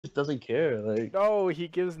just doesn't care. Like, No, he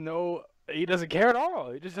gives no. He doesn't care at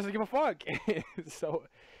all. He just doesn't give a fuck.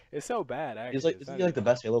 It's so bad he's actually. like, It's isn't not he like even. the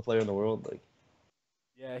best Halo player in the world? Like,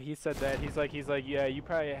 Yeah, he said that. He's like, yeah, you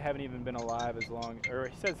probably haven't even been alive as long. Or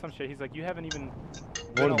he said some shit. He's like, you haven't even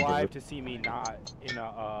been more than alive Bird. to see me not in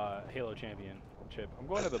a Halo championship. I'm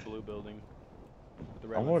going to the blue building with the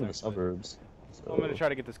red I'm ones more in the next to it. suburbs. Well, I'm gonna So, try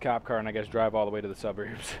to get this cop car and I guess drive all the way to the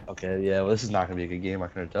suburbs. okay, yeah. Well, this is not gonna be a good game. I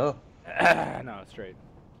can tell. No, it's straight.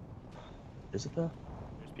 Is it though?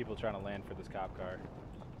 There's people trying to land for this cop car.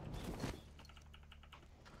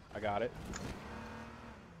 I got it.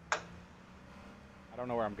 I don't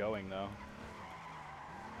know where I'm going though.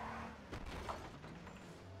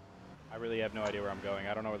 I really have no idea where I'm going.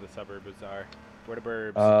 I don't know where the suburbs are. Where the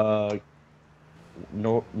burbs?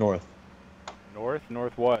 North. North?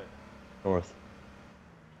 North what? North.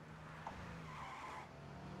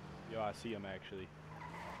 Yo, I see him actually.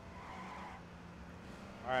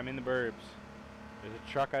 Alright, I'm in the burbs. There's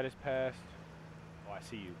a truck I just passed. Oh, I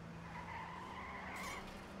see you.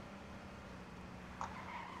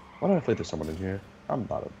 Why don't I think there's someone in here? I'm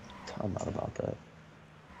not about that.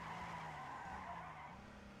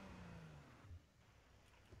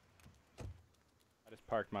 I just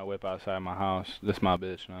parked my whip outside my house. This my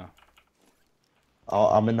bitch now.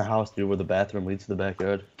 I'm in the house, dude, where the bathroom leads to the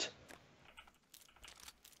backyard.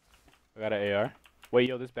 I got an AR. Wait,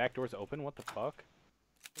 yo, this back door's open? What the fuck?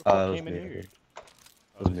 Who the It fuck was came in me. here? It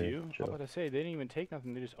Oh, was it was me, you? I was Joe. about to say, they didn't even take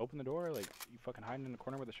nothing. They just opened the door. Like, you fucking hiding in the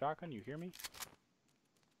corner with a shotgun? You hear me?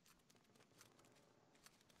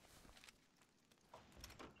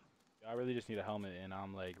 I really just need a helmet and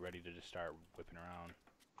I'm like ready to just start whipping around.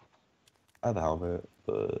 I have a helmet,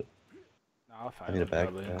 but No, I'll find I need a one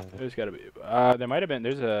probably. backpack. There's gotta be. There might have been.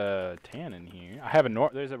 There's a tan in here. I have a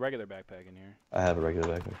There's a regular backpack in here. I have a regular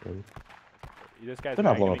backpack already. This guy's They're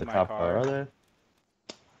not blowing up vacuuming the my cop car, are they?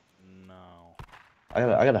 No.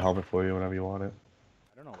 I got a helmet for you whenever you want it.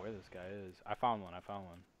 I don't know where this guy is. I found one. I found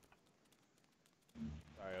one.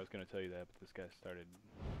 Sorry, I was gonna tell you that, but this guy started.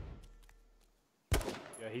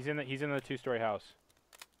 Yeah, he's in the two-story house.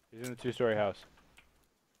 He's in the two-story house.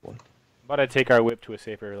 What? I'm about to take our whip to a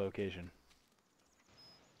safer location.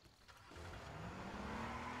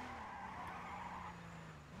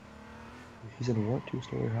 He's in a what?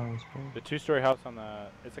 Two-story house, bro? The two-story house on the.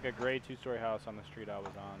 It's like a gray two-story house on the street I was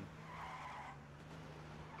on.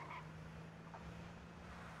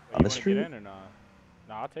 Wait, On you the want to street? get in or not?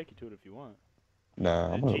 No, I'll take you to it if you want.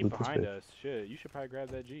 Nah, I'm The gonna Jeep loot this behind bitch. us. Shit, you should probably grab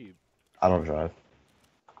that Jeep. I don't drive.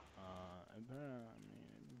 I mean,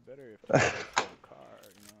 it'd be better if you had a car,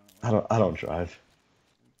 you know. I don't drive.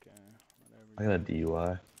 Okay, I whatever. got a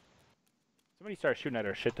DUI. Somebody starts shooting at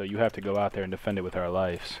our shit though. You have to go out there and defend it with our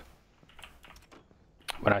lives.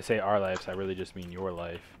 When I say our lives, I really just mean your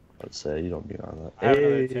life. Let's say you don't be on that. I have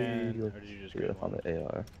another Hey, 10. Or did you just yeah, grab I found one? the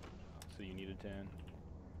AR. So you need a 10.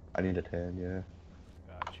 I need a 10, yeah.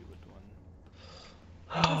 Got you with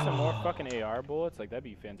one. Get some more fucking AR bullets. Like that'd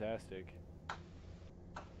be fantastic.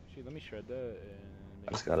 Actually, let me shred that and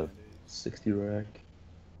I make just got a Band-Aids. 60 rack.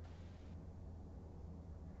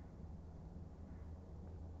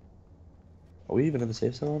 Are we even in the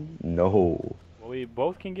safe zone? No. Well, we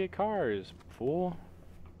both can get cars, fool.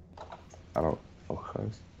 I don't fuck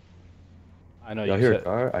cars. I know Y'all you hear a said.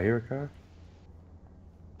 car? I hear a car.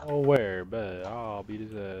 Oh, where? Bet. Oh, I'll beat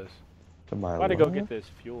his ass. To my I'm about to go left? get this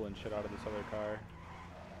fuel and shit out of this other car.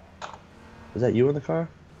 Is that you in the car?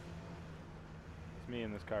 It's me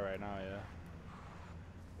in this car right now,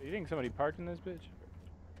 yeah. You think somebody parked in this bitch?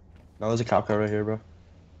 No, there's a cop car right here, bro.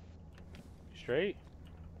 You straight?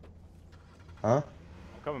 Huh?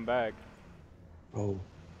 I'm coming back. Oh,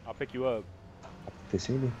 I'll pick you up. they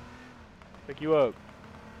see me. Pick you up.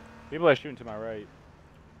 People are shooting to my right.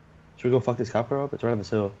 Should we go fuck this cop car up? It's right on this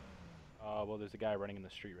hill. Well, there's a guy running in the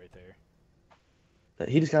street right there.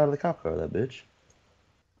 He just got out of the cop car, that bitch.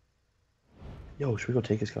 Yo, should we go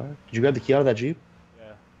take his car? Did you grab the key out of that Jeep?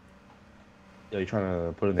 Yeah. Yo, you trying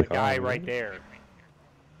to put it in The the car? guy right there.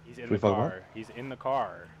 He's in Should we the fuck him up? car. He's in the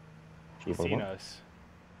car. Should we He's fuck him seen up? us.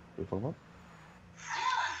 Should we fuck him up?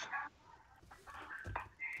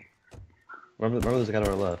 Remember there's a guy to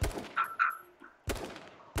our left.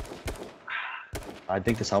 I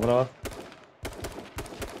think this helmet off.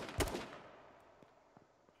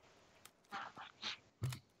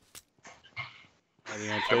 Are you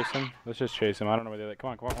gonna chase him? Let's just chase him. I don't know where they're like.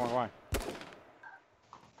 Come on, come on, come on, come on.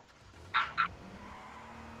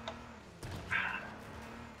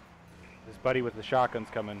 This buddy with the shotgun's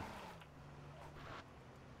coming.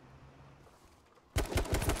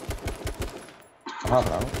 I'm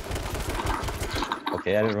hopping out.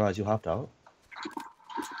 Okay, I didn't realize you hopped out.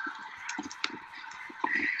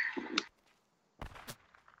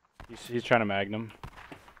 He's trying to magnum.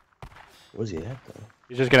 Where's he at though?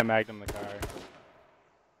 He's just gonna magnum the car.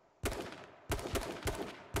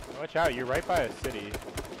 Watch out, you're right by a city.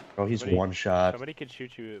 Bro, he's one shot. Somebody could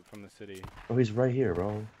shoot you from the city. Oh, he's right here,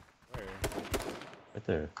 bro. Where? Right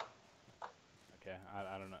there. Okay,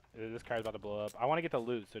 I don't know. This car's about to blow up. I want to get the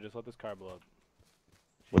loot, so just let this car blow up.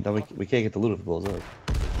 Well, then we can't get the loot if it blows up.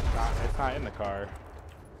 It's not in the car.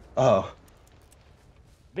 Oh.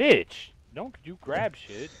 Bitch! Don't you grab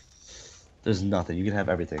shit. There's nothing. You can have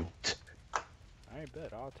everything. I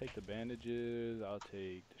bet. I'll take the bandages. I'll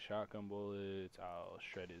take the shotgun bullets. I'll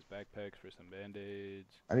shred his backpacks for some band-aids.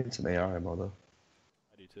 I need some AR ammo though.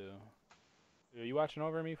 I do too. Are you watching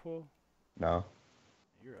over me, fool? No.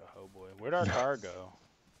 You're a hoe boy. Where'd our car go?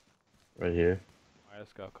 Right here. Alright,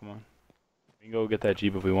 let's go. Come on. We can go get that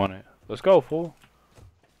Jeep if we want it. Let's go, fool.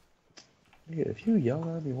 Yeah, if you yell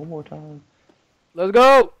at me one more time. Let's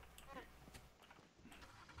go!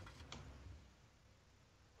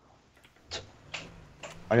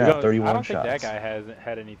 I got 31 I don't shots. think that guy hasn't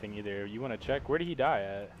had anything either. You want to check? Where did he die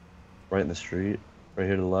at? Right in the street. Right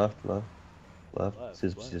here to the left. Left. Left.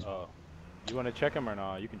 His, What? Oh. You want to check him or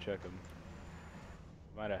not? You can check him.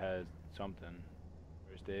 Might have had something.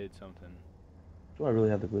 First aid, something. Do I really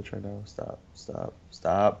have the glitch right now?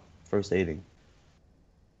 Stop. First aiding.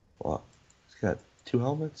 What? He's got 2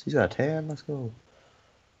 helmets. He's got a tan. Let's go.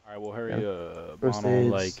 Alright, well hurry up. First Mono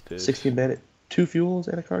aid. like this. 16 bandit. 2 fuels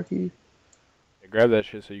and a car key. Yeah, grab that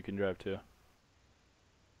shit so you can drive too.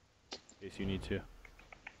 In case you need to.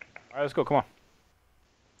 Alright, let's go. Come on.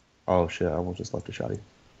 Oh shit! I almost just left a shotty.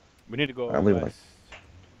 We need to go I'm leaving west,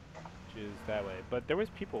 which is that way. But there was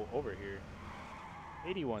people over here.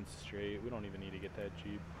 81 straight. We don't even need to get that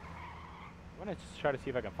Jeep. I want to try to see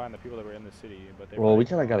if I can find the people that were in the city, but they. Well, we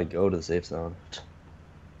kind of gotta go to the safe zone.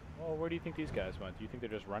 Well, where do you think these guys went? Do you think they're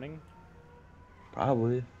just running?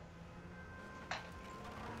 Probably.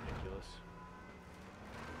 Ridiculous.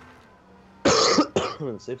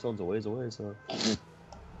 The safe zone's a ways away, so.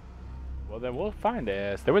 Well, then we'll find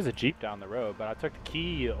ass. There was a Jeep down the road, but I took the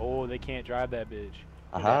key. Oh, they can't drive that bitch.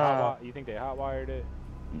 Aha. You think they hotwired it?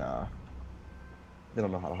 Nah. They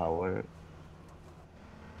don't know how to hotwire it.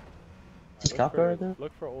 Right, Is cop car right there?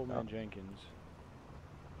 Look for Old Man Jenkins.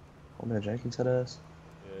 Old Man Jenkins had ass.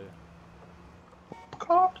 Yeah.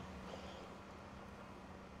 Caught.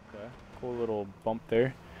 Okay. Cool little bump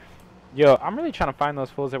there. Yo, I'm really trying to find those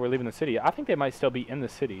fools that were leaving the city. I think they might still be in the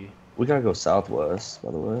city. We gotta go southwest,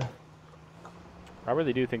 by the way. I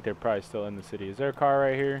really do think they're probably still in the city. Is there a car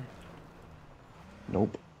right here?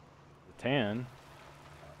 Nope. A tan.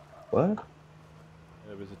 What?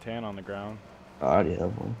 There was a tan on the ground. I already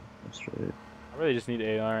have one. I'm straight. I really just need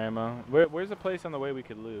AR ammo. Where's the place on the way we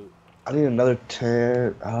could loot? I need another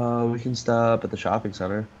tent. We can stop at the shopping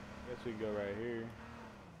center. I guess we can go right here.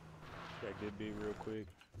 Check this beat real quick.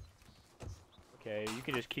 Okay, you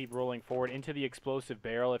can just keep rolling forward into the explosive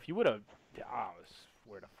barrel. If you would have... Oh, I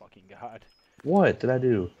swear to fucking God. What did I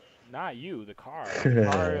do? Not you, the car. The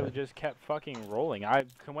car just kept fucking rolling. I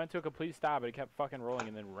went to a complete stop, but it kept fucking rolling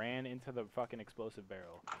and then ran into the fucking explosive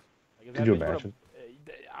barrel. Like, if Could you imagine?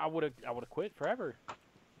 I would have quit forever.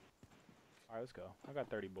 Alright, let's go. I got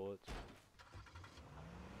 30 bullets.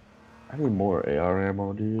 I need more AR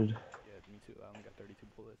ammo, dude. Yeah, me too. I only got 32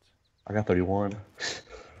 bullets. I got 31.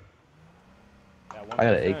 I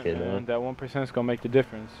got an AK, though. That 1% is gonna make the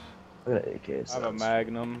difference. I got an AK. I have a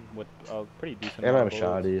Magnum with a pretty decent. And I have a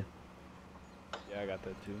bullets. shotty. Yeah, I got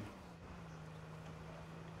that too.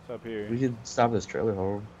 What's up here? We could stop this trailer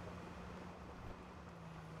home.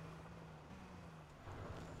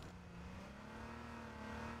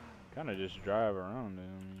 Kind of just drive around it.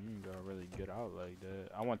 I mean, you gotta really get out like that.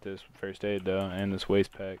 I want this first aid though, and this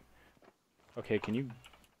waist pack. Okay, can you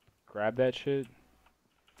grab that shit?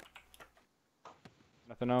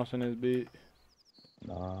 Nothing else in this beat?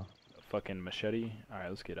 Nah. A fucking machete? Alright,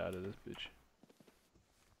 let's get out of this bitch.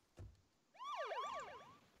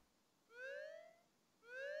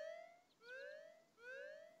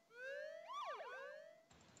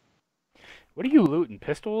 What are you looting?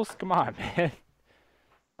 Pistols? Come on, man.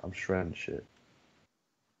 I'm shredding shit.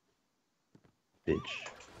 Bitch.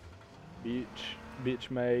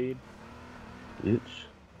 Bitch made. Bitch.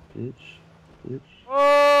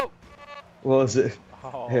 Oh! What was it?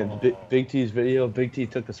 Oh. And Big T's video. Big T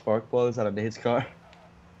took the spark plugs out of Nate's car.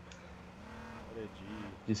 What a G.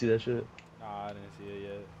 Did you see that shit? Nah, I didn't see it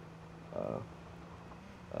yet. Oh.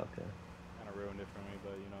 Okay. Kind of ruined it for me,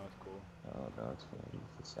 but you know, it's cool. Oh no, it's fine.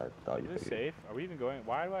 I thought you Is this figured. safe? Are we even going?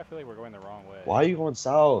 Why do I feel like we're going the wrong way? Why are you going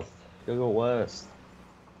south? You gotta go west.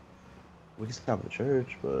 We can stop at the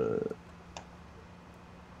church, but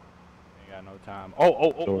Hang got no time.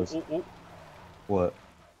 Oh. Doors. What?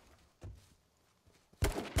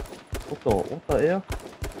 What the hell?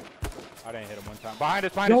 I didn't hit him one time. Behind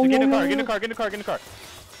us, behind us. Get in the car, get in the car, get in the car, get in the car.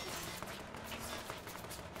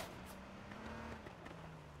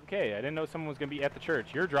 Okay, I didn't know someone was gonna be at the church.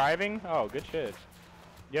 You're driving? Oh, good shit.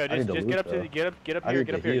 Yeah, just get up to get up here,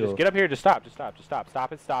 Just get up here, just stop.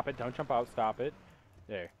 Stop it. Don't jump out, stop it.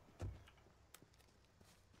 There.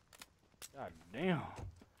 God damn.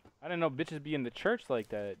 I didn't know bitches be in the church like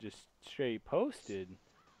that, just straight posted.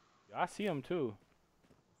 I see them too.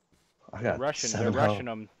 They're rushing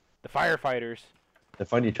them. The firefighters. They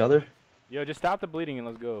find each other? Yo, just stop the bleeding and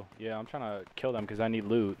let's go. Yeah, I'm trying to kill them because I need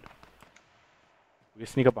loot. We can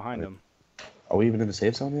sneak up behind them. Are we even in the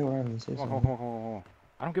safe zone here? We're in the safe zone. Hold on.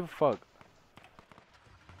 I don't give a fuck.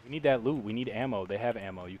 We need that loot. We need ammo. They have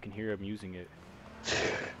ammo. You can hear them using it.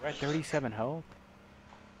 We're at 37 health.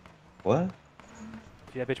 What?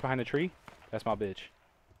 See that bitch behind the tree? That's my bitch.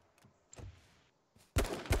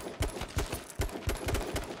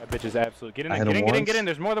 That bitch is absolute. Get in there. Get in.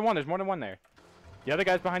 There's more than one. There's more than one there. The other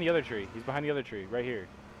guy's behind the other tree. He's behind the other tree. Right here.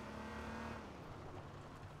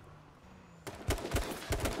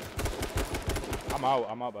 I'm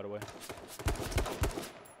out, by the way.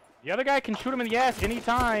 The other guy can shoot him in the ass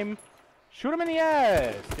anytime. Shoot him in the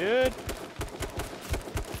ass, dude.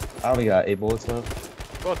 I only got 8 bullets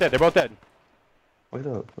left. Both dead. They're both dead. Wait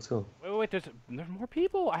up. Let's go. Wait. There's more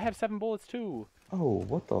people. I have 7 bullets too. Oh,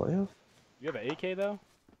 what the F? You have an AK though?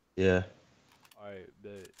 Yeah. Alright,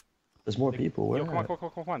 there's more people. Where? Yo,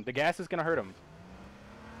 come on. The gas is gonna hurt him.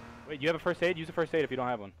 Wait, you have a first aid? Use a first aid if you don't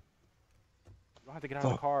have one. You don't have to get out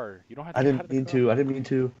of the car. You don't have to I didn't mean to.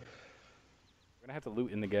 We're gonna have to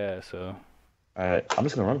loot in the gas, so. Alright, I'm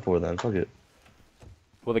just gonna run for it then. Fuck it.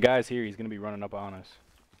 Well, the guy's here. He's gonna be running up on us.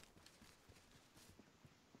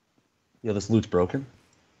 Yeah, this loot's broken.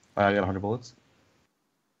 I got 100 bullets.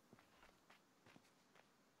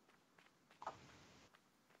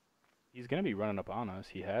 He's gonna be running up on us.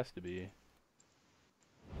 He has to be.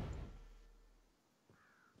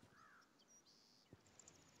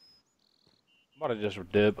 I'm about to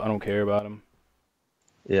just dip. I don't care about him.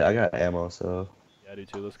 Yeah, I got ammo, so. Yeah, I do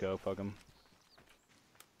too. Let's go. Fuck him.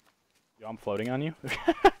 Yo, I'm floating on you.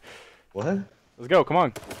 What? Let's go. Come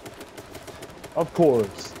on. Of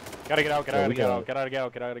course. Gotta get out. Get out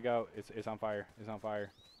of go. It's on fire. It's on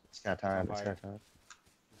fire. It's got time.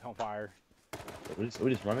 It's on fire. We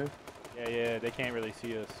just running? Yeah. They can't really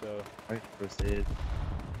see us, so. Right, first aid.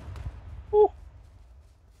 Woo.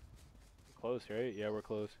 We're close, right? Yeah, we're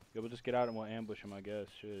close. Yeah, we'll just get out and we'll ambush them, I guess.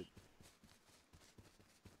 Shit.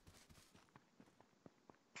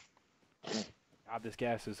 God, this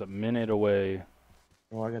gas is a minute away.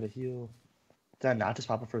 Oh, I gotta heal. Did I not just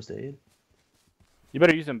pop a first aid? You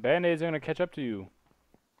better use some band-aids. They're gonna catch up to you.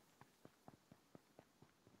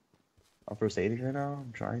 I'm first aiding right now.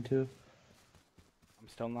 I'm trying to. I'm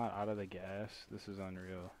still not out of the gas. This is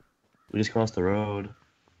unreal. We just crossed the road.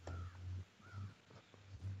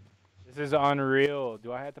 This is unreal.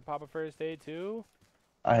 Do I have to pop a first aid too?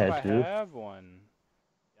 I had to. I have one.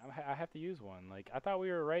 I have to use one. Like, I thought we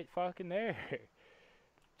were right fucking there.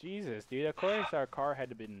 Jesus, dude. Of course our car had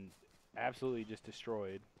to been absolutely just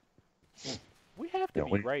destroyed. We have to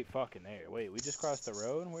be right fucking there. Wait, we just crossed the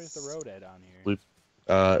road? Where's the road at on here?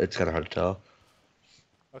 It's kind of hard to tell.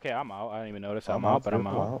 Okay, I'm out. I didn't even notice I'm out, but I'm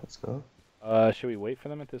out. Let's go. Should we wait for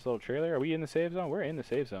them at this little trailer? Are we in the safe zone? We're in the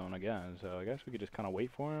safe zone again, so I guess we could just kind of wait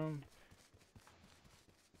for them.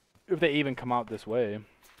 If they even come out this way.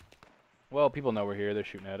 Well, people know we're here. They're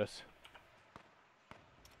shooting at us.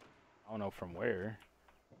 I don't know from where.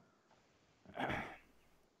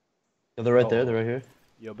 Yeah, they're right there. They're right here.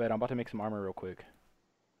 Yo, Bet, I'm about to make some armor real quick.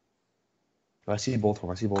 I see both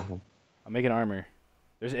of them. I'm making armor.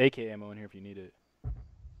 There's AK ammo in here if you need it.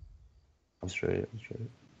 I'm straight.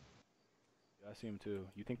 Yeah, I see him too.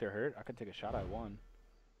 You think they're hurt? I could take a shot at one.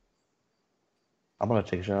 I'm gonna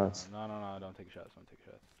take shots. No, don't take shots. Don't take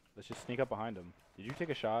shots. Let's just sneak up behind them. Did you take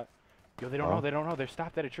a shot? Yo, they don't know. They're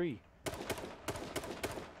stopped at a tree.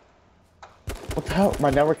 What the hell?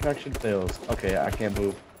 My network connection fails. Okay, I can't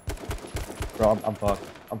move. Bro, I'm fucked.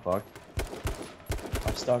 I'm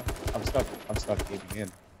stuck gaming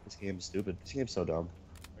in. This game is stupid. This game's so dumb.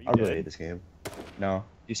 I really hate this game. No. Do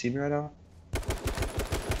you see me right now?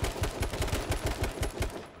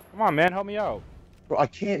 Come on, man. Help me out. Bro, I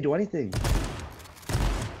can't do anything.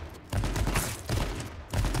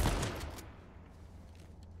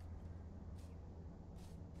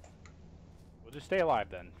 We'll just stay alive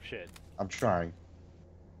then. Shit. I'm trying.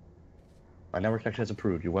 My network connection has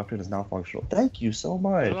improved. Your weapon is now functional. Thank you so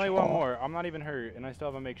much. There's only one more. I'm not even hurt, and I still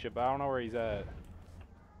have a makeshift, but I don't know where he's at.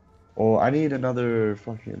 Oh, I need another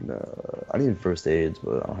fucking. I need first aids,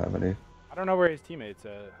 but I don't have any. I don't know where his teammates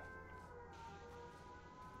at.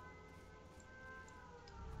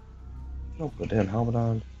 Don't put a damn helmet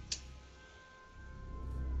on.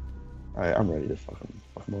 Alright, I'm ready to fuck him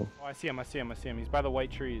up. Oh, I see him. I see him. I see him. He's by the white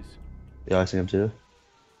trees. Yeah, I see him too.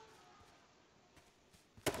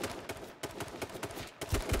 I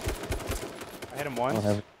hit him once.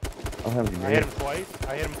 I don't have any. I hit him twice.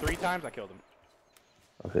 I hit him 3 times. I killed him.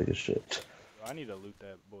 Okay, good shit. Bro, I need to loot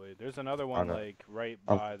that boy. There's another one like right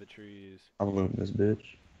by the trees. I'm looting this bitch.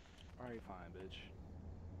 Alright, fine, bitch.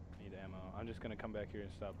 Need ammo. I'm just gonna come back here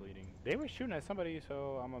and stop bleeding. They were shooting at somebody,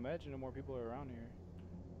 so I'm imagining more people are around here.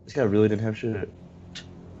 This guy really didn't have shit.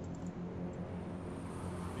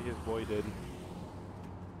 Maybe his boy did.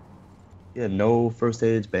 Yeah, no first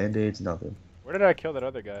aids, band-aids, nothing. Where did I kill that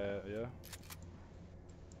other guy at? Yeah.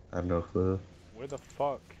 I have no clue. Where the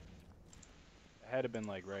fuck? It had to been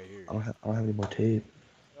like right here. I don't have any more tape.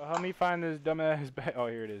 Yo, help me find this dumbass bag. Oh,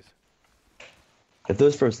 here it is. If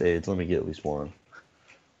there's first aids, let me get at least one.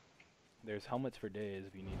 There's helmets for days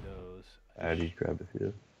if you need those. I just grab a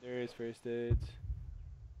few. There is first aids.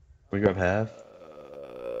 We grab half.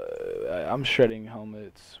 I'm shredding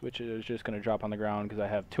helmets, which is just gonna drop on the ground because I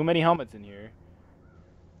have too many helmets in here.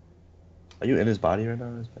 Are you in his body right now,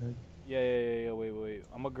 in his bag? Yeah. Wait.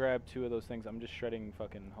 I'm gonna grab 2 of those things. I'm just shredding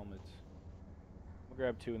fucking helmets. I'm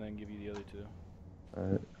gonna grab 2 and then give you the other 2.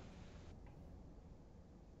 Alright.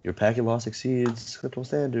 Your packet loss exceeds acceptable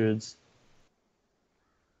standards.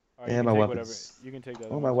 Right, And my weapons. You can take that.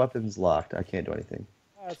 Oh, my weapon's locked. I can't do anything.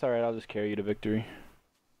 That's alright. I'll just carry you to victory.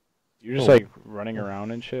 You're just like running around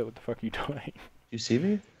and shit. What the fuck are you doing? You see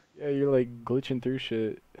me? Yeah, you're like glitching through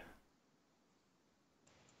shit.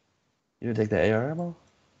 You didn't take the AR ammo?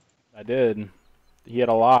 I did. He had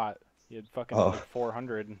a lot. He had fucking like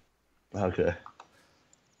 400. Okay.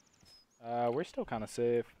 We're still kind of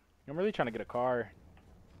safe. I'm really trying to get a car.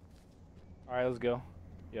 Alright, let's go.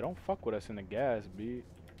 Yeah, don't fuck with us in the gas, beat.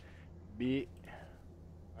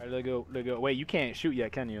 Alright, let's go. Wait, you can't shoot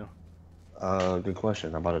yet, can you? Good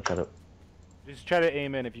question. I'm about to try to... Just try to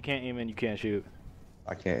aim in. If you can't aim in, you can't shoot.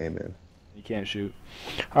 I can't aim in. You can't shoot.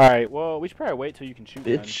 Alright, well, we should probably wait till you can shoot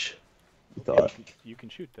Bitch. then. You can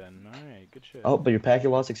shoot then. Alright, good shit. Oh, but your packet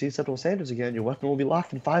loss exceeds acceptable standards again. Your weapon will be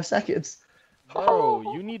locked in 5 seconds.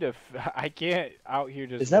 Bro, you need to... I can't out here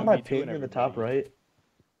just... Is that my 1v2 ping in the top right?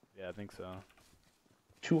 Yeah, I think so.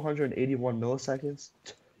 281 milliseconds?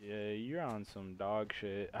 Yeah, you're on some dog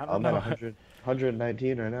shit. I I'm don't know. at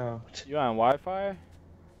 119 right now. You on Wi-Fi?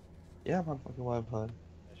 Yeah, I'm on fucking Wi-Fi.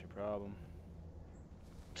 That's your problem.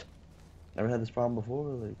 Never had this problem before.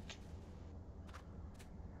 Like,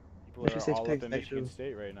 People are all up in Michigan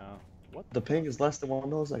State right now. What? The ping is less than 1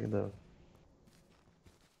 millisecond though.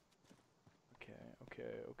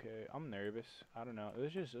 Okay. I'm nervous. I don't know.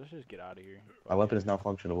 Let's just get out of here. My weapon is now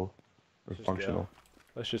functional. Functional.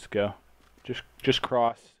 Let's just go. Just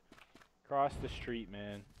cross the street,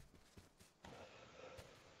 man.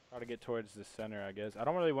 Try to get towards the center, I guess. I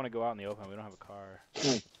don't really want to go out in the open. We don't have a car.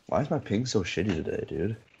 Why is my ping so shitty today,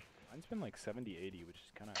 dude? Mine's been like 70, 80, which is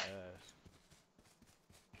kind of ass.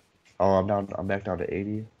 Oh, I'm back down to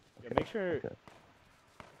 80. Yeah, make sure.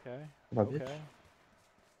 Okay. Okay.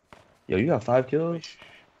 Yo, you got 5 kills?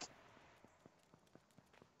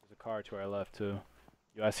 There's a car to our left too.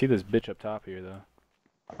 Yo, I see this bitch up top here though.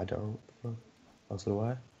 I don't. Oh, so do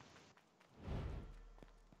I?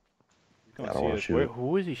 You can see us. Where,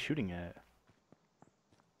 who is he shooting at?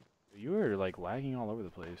 You are like lagging all over the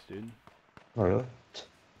place, dude. Oh, really?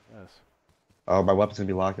 Yes. Oh, my weapon's gonna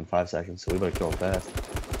be locked in 5 seconds, so we better kill him fast.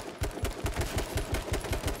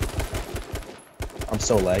 I'm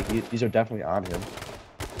so laggy. These are definitely on him.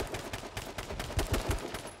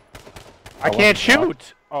 I can't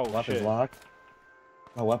shoot! Oh, weapon's shit. locked.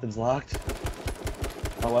 My weapon's locked.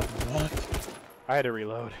 My weapon's locked. I had to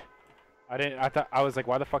reload. I was like,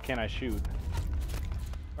 why the fuck can't I shoot?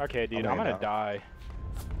 Okay, dude, I'm gonna die.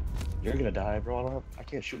 You're gonna die, bro. I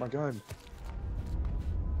can't shoot my gun.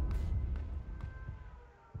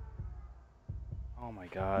 Oh my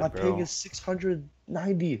god, my bro. ping is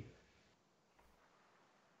 690.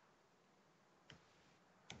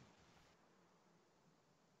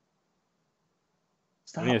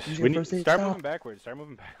 Stop. We need to start moving backwards. Start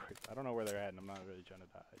moving backwards. I don't know where they're at, and I'm not really trying to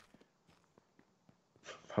die.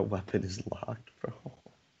 My weapon is locked, bro.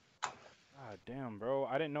 God damn, bro.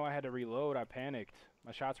 I didn't know I had to reload. I panicked.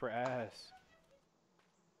 My shots were ass.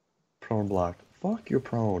 Prone blocked. Fuck, you're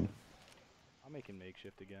prone. I'm making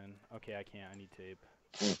makeshift again. Okay, I can't. I need tape.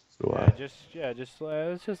 So,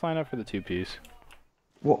 let's just line up for the 2-piece.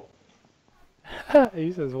 What?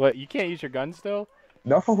 He says, what? You can't use your gun still?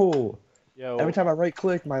 No. Yo, Every time I right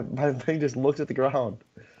click, my thing just looks at the ground.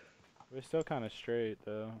 we're still kind of straight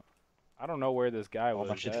though. I don't know where this guy Oh,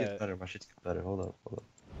 my was shit's getting at. better. My shit's getting better. Hold up. Hold up.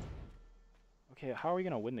 Okay, how are we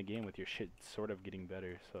gonna win the game with your shit sort of getting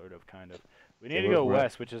better, sort of, kind of? We need Okay, to go we're at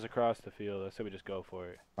west, which is across the field. Let's say we just go for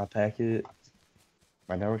it. my packet.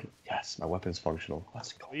 My network. Yes, my weapon's functional.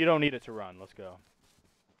 Let's go. Well, you don't need it to run. Let's go.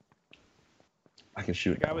 I can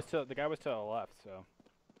shoot. The guy Now. was to the left, so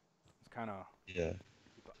it's kind of. Yeah.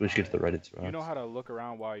 We should get to the right. It's You know how to look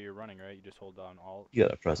around while you're running, right? You just hold down Alt. You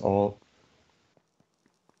gotta press Alt.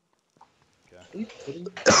 Okay.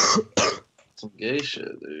 Some gay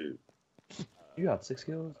shit, dude. You got 6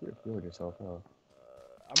 kills? You're feeling yourself, huh?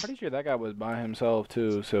 I'm pretty sure that guy was by himself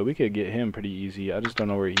too, so we could get him pretty easy. I just don't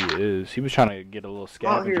know where he is. He was trying to get a little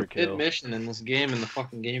Out here scavenger kill. mid-mission in this game and the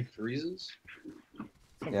fucking game freezes. It's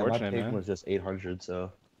Yeah, my unfortunate, ping man. was just 800,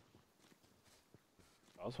 so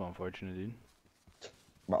Also unfortunate, dude.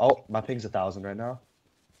 my ping's 1,000 right now.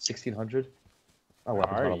 1,600. My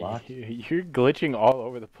weapon's not a lot. You're glitching all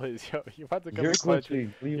over the place, yo. You're about to come You're in clutch. glitching.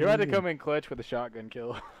 What do you You're about to mean? come in clutch with a shotgun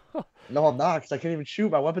kill. No, I'm not, because I can't even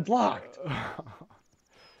shoot. My weapon's locked.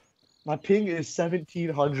 My ping is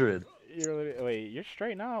 1,700. You're literally, wait, you're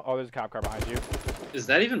straight now? Oh, there's a cop car behind you. Is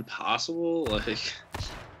that even possible? Like,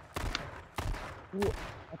 Ooh,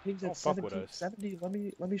 my ping's Don't at fuck with us.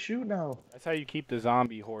 1770. Let me shoot now. That's how you keep the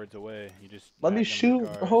zombie hordes away. You just Let me magnum shoot,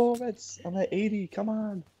 the cars. bro. I'm at 80. Come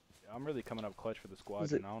on. Yeah, I'm really coming up clutch for the squad,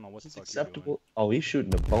 Is it- and I don't know what the Is fuck this you're doing. acceptable? Oh, he's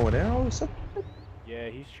shooting a bow and arrow or something? Yeah,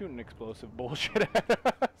 he's shooting explosive bullshit at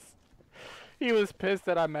us. He was pissed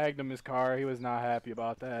that I magnum his car. He was not happy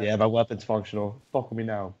about that. Yeah, my weapon's functional. Fuck with me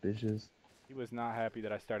now, bitches. He was not happy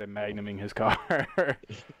that I started magnuming his car.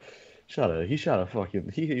 He shot a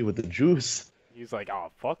fucking, he hit you with the juice. He's like,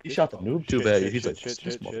 oh, fuck He this shot the phone. noob too Shit, bad. shit, He's shit, like, shit,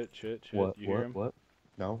 this shit, mo- shit, shit, shit. What, You hear him? what?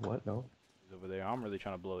 No, what, no. He's over there. I'm really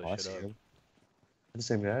trying to blow Oh, I this see shit up. him. The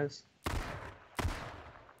same guys?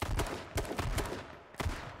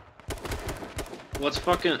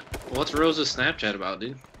 what's Rose's Snapchat about,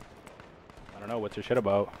 dude? I don't know. What's your shit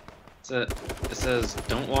about? It says,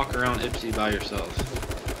 don't walk around Ipsy by yourself.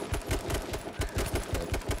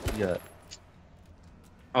 Yeah.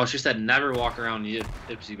 Oh, she said never walk around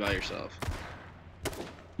Ipsy by yourself.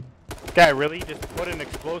 Guy, really? Just put an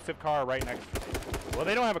explosive car right next to me. Well,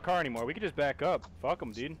 they don't have a car anymore. We could just back up. Fuck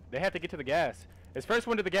them, dude. They have to get to the gas. It's first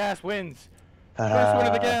one to the gas wins. First one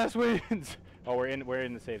to the gas wins. Oh, we're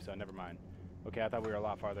in the safe zone. Never mind. Okay, I thought we were a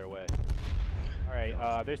lot farther away. All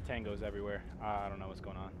right, there's tangos everywhere. I don't know what's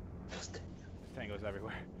going on. There's tangos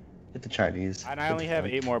everywhere. Hit the Chinese. And I only have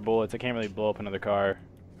 8 more bullets. I can't really blow up another car.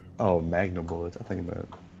 Oh, Magnum bullets. I think about.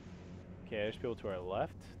 Okay, there's people to our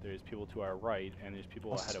left. There's people to our right, and there's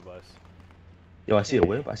people ahead of us. Yo, I see a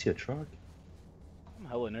whip. I see a truck. I'm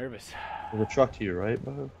hella nervous. There's a truck to your right,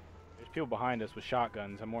 bro. There's people behind us with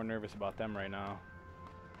shotguns. I'm more nervous about them right now.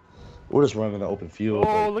 We're just running in the open field.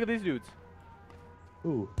 Oh, Like, look at these dudes.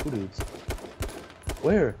 who dudes?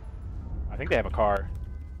 Where? I think they have a car.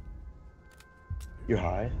 You're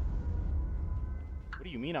high. What do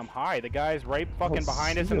you mean I'm high? The guy's right fucking Oh,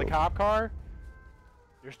 behind us in the seal. cop car.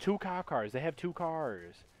 There's 2 cop cars. They have 2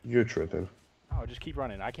 cars. You're tripping. Oh, just keep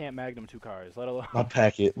running. I can't magnum 2 cars, let alone... My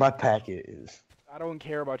packet is. I don't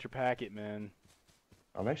care about your packet, man.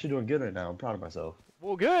 I'm actually doing good right now. I'm proud of myself.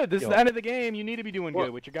 Well, good. This is Yo. the end of the game. You need to be doing What?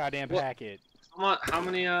 good with your goddamn What? packet. How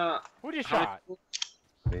many, Who just how shot?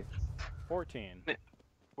 many- 14.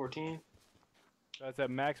 14? That's a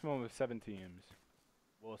maximum of 7 teams.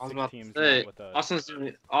 Well, I was 6 about to teams say, not with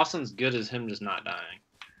us. Austin's good as him just not dying.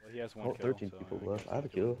 Well, he has 1 Oh, kill. 13 so people I left. guess I have a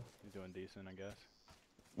he's doing- kill. He's doing decent, I guess.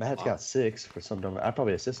 Matt's got 6 for some dumb. I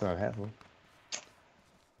probably assisted on half of them.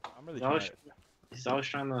 I'm really He's always, trying to... he's always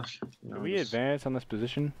trying to. Can we advance on this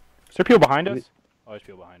position? Is there people behind us? Oh, there's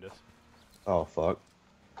people behind us. Oh fuck.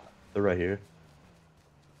 They're right here.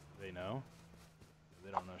 Do they know?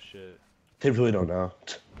 They don't know shit. They really don't know.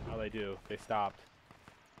 Oh, they do. They stopped.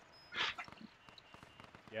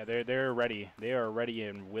 Yeah, they're ready. They are ready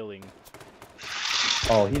and willing.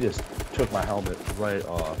 Oh, he just took my helmet right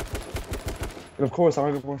off. And of course, I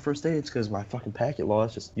don't have more first aids because my fucking packet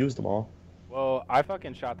lost. Just used them all. Well, I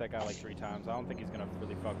fucking shot that guy like 3 times. I don't think he's gonna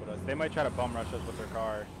really fuck with us. They might try to bum rush us with their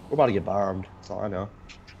car. We're about to get bombed. That's all I know.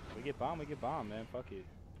 We get bombed, man. Fuck it.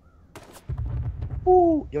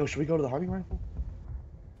 Ooh. Yo, should we go to the hunting rifle?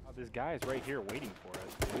 Oh, this guy is right here waiting for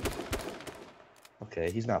us, dude.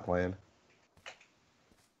 Okay, he's not playing.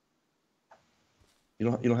 You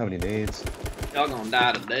don't have any nades. Y'all gonna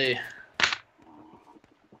die today.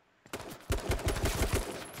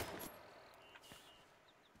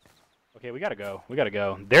 Okay, Okay, we gotta go. We gotta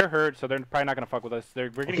go. They're hurt, so they're probably not gonna fuck with us. We're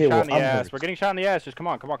getting Okay, shot in the well, I'm ass. hurt. We're getting shot in the ass. Just come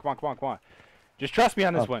on, come on, come on, come on, come on. Just trust me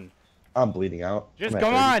on this one. I'm bleeding out. Just I'm at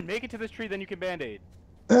come 30. on, make it to this tree, then you can band-aid.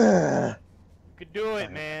 Not You could do it,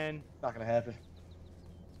 man. gonna happen.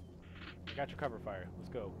 I got your cover fire. Let's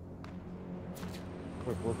go.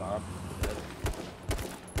 We're bomb.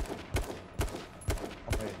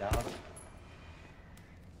 I'm bringing it down.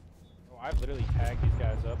 Oh, I've literally tagged these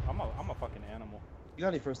guys up. I'm a fucking animal. You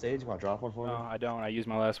got any first aids? You want to drop one for me? No, I don't. I used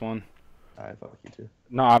my last one. Alright, fuck you too.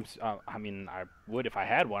 No, I mean, I would if I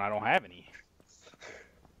had one. I don't have any.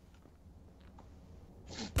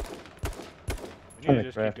 We need to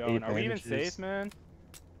just keep going. Are we even safe, man?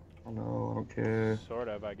 Oh no, I don't care. Sort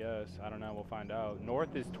of, I guess. I don't know. We'll find out.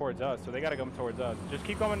 North is towards us, so they gotta come towards us. Just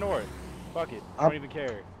keep going north. Fuck it. I don't even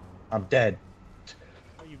care. I'm dead.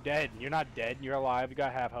 Oh, you dead? You're not dead. You're alive. You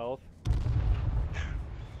got half health.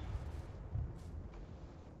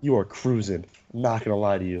 You are cruising. I'm not gonna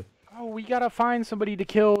lie to you. Oh, we gotta find somebody to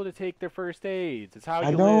kill to take their first aids. It's how you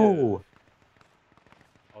I know. live.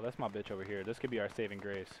 Oh, that's my bitch over here. This could be our saving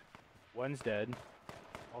grace. One's dead.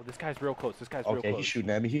 Oh, this guy's real close. This guy's real close. Okay, he's shooting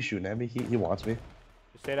at me. He's shooting at me. He wants me.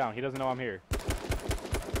 Just stay down. He doesn't know I'm here.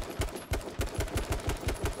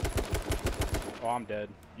 Oh, I'm dead.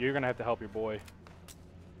 You're gonna have to help your boy.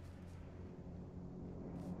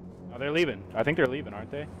 Oh, they're leaving. I think they're leaving, aren't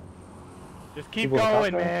they? Just keep People are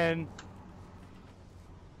going, top man. You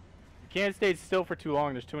can't stay still for too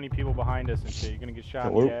long. There's too many people behind us and shit. You're gonna get shot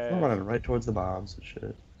in the We're ass. running right towards the bombs and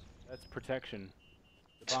shit. That's protection.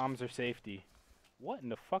 The bombs are safety. What in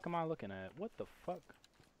the fuck am I looking at? What the fuck?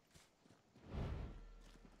 Oh,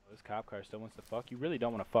 this cop car still wants to fuck. You really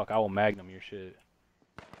don't want to fuck. I will magnum your shit.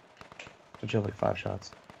 Don't you have like 5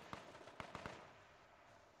 shots?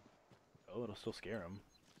 Oh, it'll still scare him.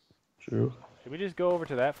 True. Should we just go over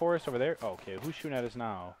to that forest over there? Oh, okay, who's shooting at us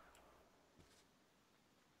now?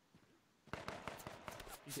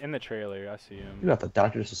 He's in the trailer. I see him. You got the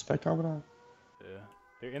Dr. Suspect helmet on? Yeah,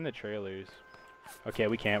 they're in the trailers. Okay,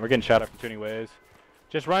 we can't. We're getting shot up from 20 ways.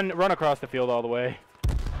 Just run across the field all the way.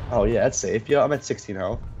 Oh yeah, that's safe. Yeah, I'm at 16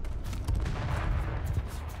 health.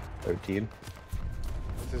 13.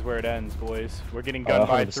 This is where it ends, boys. We're getting gunned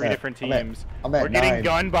by 3 different teams. I'm at We're getting 9.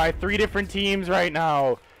 gunned by 3 different teams right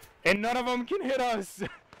now, and none of them can hit us.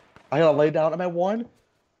 I gotta lay down. I'm at 1,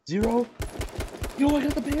 0. Yo, I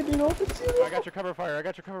got the band-aid off at 0. I got your cover fire. I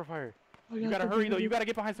got your cover fire. I You got gotta the hurry though. band-aid. You gotta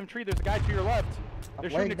get behind some tree. There's a guy to your left. I'm They're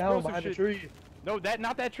laying shooting down explosive behind the shit. tree. No,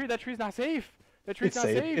 not that tree. That tree's not safe. That tree's It's not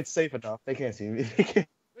safe. safe. It's safe enough. They can't see me. That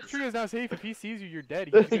tree is not safe. If he sees you, you're dead.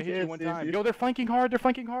 He's gonna hit you one time. Yo, they're flanking hard. They're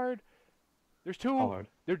flanking hard. There's 2. How hard?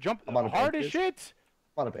 They're jumping I'm out of hard as bandages. shit.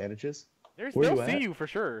 A lot of bandages. Where They'll you see at? you for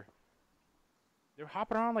sure. They're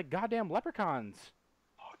hopping around like goddamn leprechauns.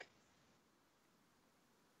 Fuck.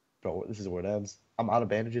 Bro, this is where it ends. I'm out of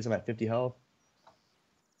bandages. I'm at 50 health. I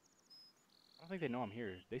don't think they know I'm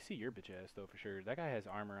here. They see your bitch ass though for sure. That guy has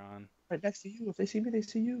armor on. Right next to you. If they see me, they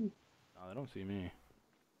see you. No, they don't see me.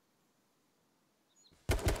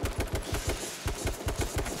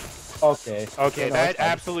 Okay. Okay, No, that it's fine.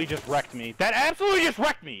 absolutely just wrecked me. That absolutely just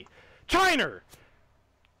wrecked me. China.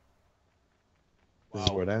 This is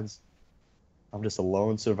where it ends. I'm just a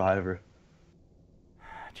lone survivor.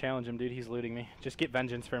 Challenge him, dude. He's looting me. Just get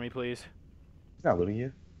vengeance for me, please. He's not looting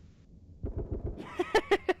you.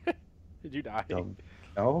 Did you die?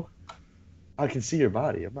 No. I can see your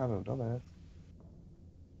body. I'm not a dumbass.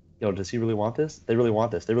 Yo, does he really want this? They really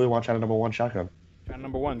want this. They really want China #1 shotgun. China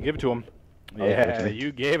 #1. Give it to him. Oh, Yeah, okay.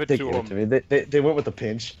 you gave it They to gave him. it to me. They went with the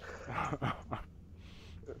pinch.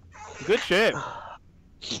 Good shit.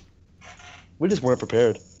 We just weren't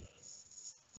prepared.